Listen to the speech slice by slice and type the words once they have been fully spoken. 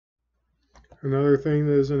Another thing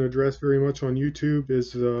that isn't addressed very much on YouTube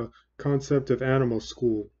is the concept of animal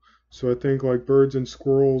school. So I think like birds and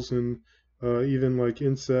squirrels and even like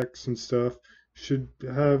insects and stuff should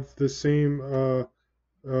have uh, the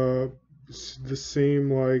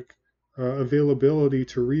same like availability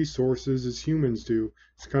to resources as humans do.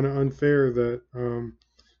 It's kind of unfair that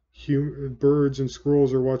birds and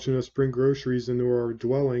squirrels are watching us bring groceries into our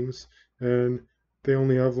dwellings, and they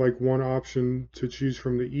only have like one option to choose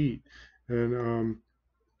from to eat. And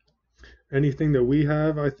anything that we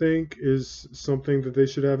have, I think, is something that they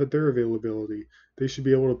should have at their availability. They should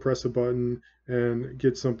be able to press a button and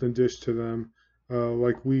get something dished to them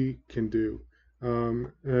like we can do.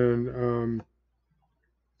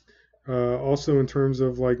 Also, in terms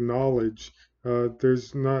of like knowledge,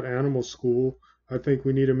 there's not animal school. I think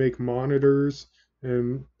we need to make monitors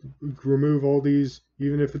and remove all these,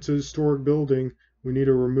 even if it's a historic building, we need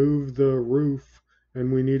to remove the roof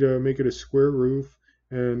and we need to make it a square roof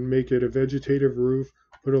and make it a vegetative roof,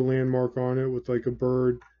 put a landmark on it with like a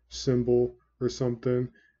bird symbol or something.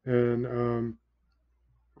 And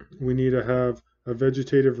we need to have a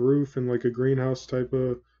vegetative roof and like a greenhouse type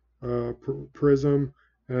of prism,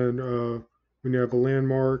 and we need to have a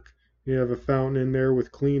landmark. We need to have a fountain in there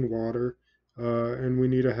with clean water, and we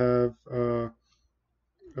need to have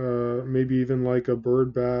maybe even like a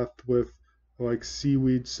bird bath with like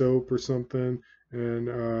seaweed soap or something.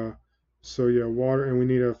 And so yeah, water, and we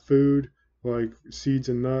need a food like seeds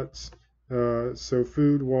and nuts. So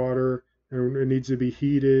food, water, and it needs to be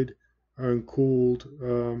heated and cooled.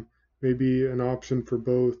 Maybe an option for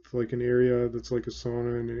both, like an area that's like a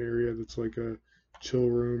sauna and an area that's like a chill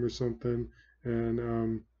room or something.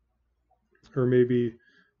 And or maybe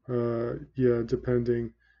yeah,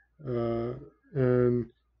 depending. Uh, and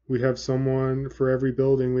we have someone for every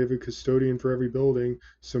building. We have a custodian for every building,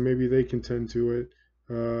 so maybe they can tend to it.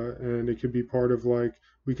 And it could be part of like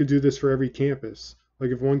we could do this for every campus. Like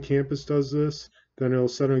if one campus does this, then it'll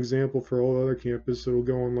set an example for all other campuses. It'll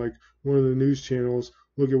go on like one of the news channels.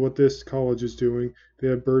 Look at what this college is doing. They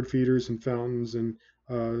have bird feeders and fountains and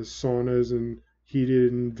saunas and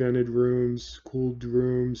heated and vented rooms, cooled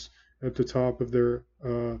rooms at the top of their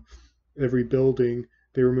every building.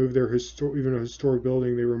 They removed their even a historic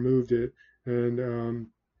building. They removed it, and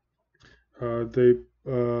uh, they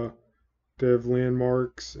uh, they have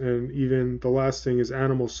landmarks, and even the last thing is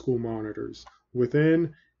animal school monitors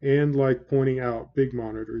within and like pointing out big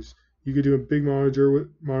monitors. You could do a big monitor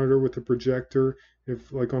with a projector,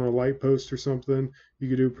 if like on a light post or something. You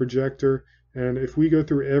could do a projector, and if we go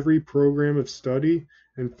through every program of study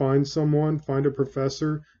and find a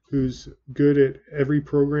professor who's good at every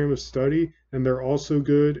program of study, and they're also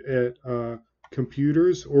good at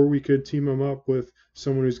computers, or we could team them up with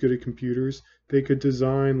someone who's good at computers. They could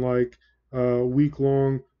design like a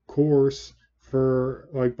week-long course for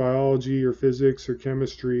like biology or physics or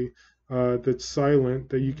chemistry that's silent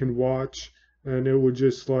that you can watch, and it would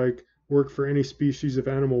just like work for any species of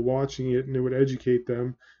animal watching it, and it would educate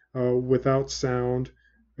them without sound.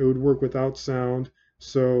 It would work without sound,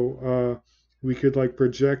 so we could like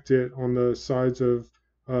project it on the sides of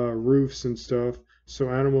roofs and stuff, so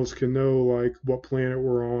animals can know like what planet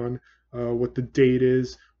we're on, what the date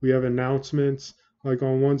is. We have announcements. Like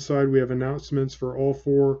on one side, we have announcements for all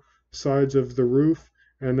four sides of the roof,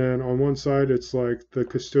 and then on one side, it's like the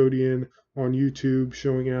custodian on YouTube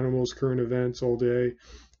showing animals current events all day,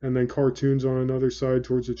 and then cartoons on another side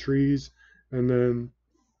towards the trees, and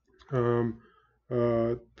um,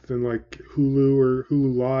 uh, then like Hulu or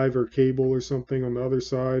Hulu Live or cable or something on the other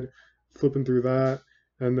side, flipping through that,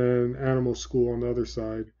 and then Animal School on the other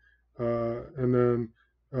side, and then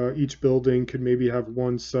each building could maybe have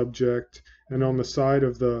one subject, and on the side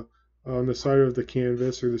of the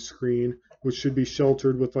canvas or the screen, which should be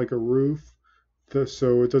sheltered with like a roof,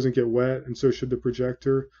 so it doesn't get wet, and so should the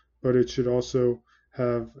projector, but it should also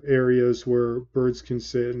have areas where birds can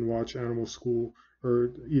sit and watch Animal School,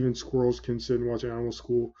 or even squirrels can sit and watch Animal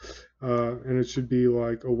School, and it should be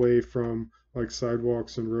like away from like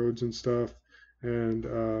sidewalks and roads and stuff, and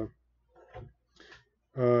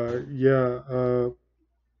yeah,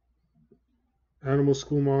 Animal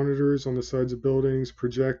School monitors on the sides of buildings,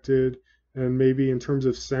 projected, and maybe in terms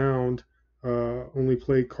of sound, only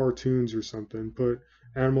play cartoons or something. Put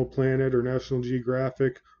Animal Planet or National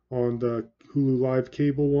Geographic on the Hulu Live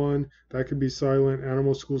cable one. That could be silent.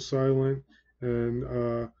 Animal School silent, and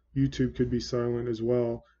YouTube could be silent as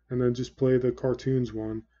well. And then just play the cartoons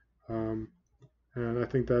one. Um, and I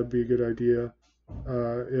think that'd be a good idea.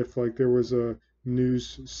 If like there was a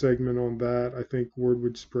news segment on that, I think word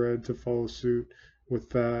would spread to follow suit with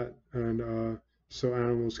that, and so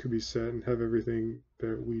animals could be set and have everything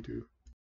that we do.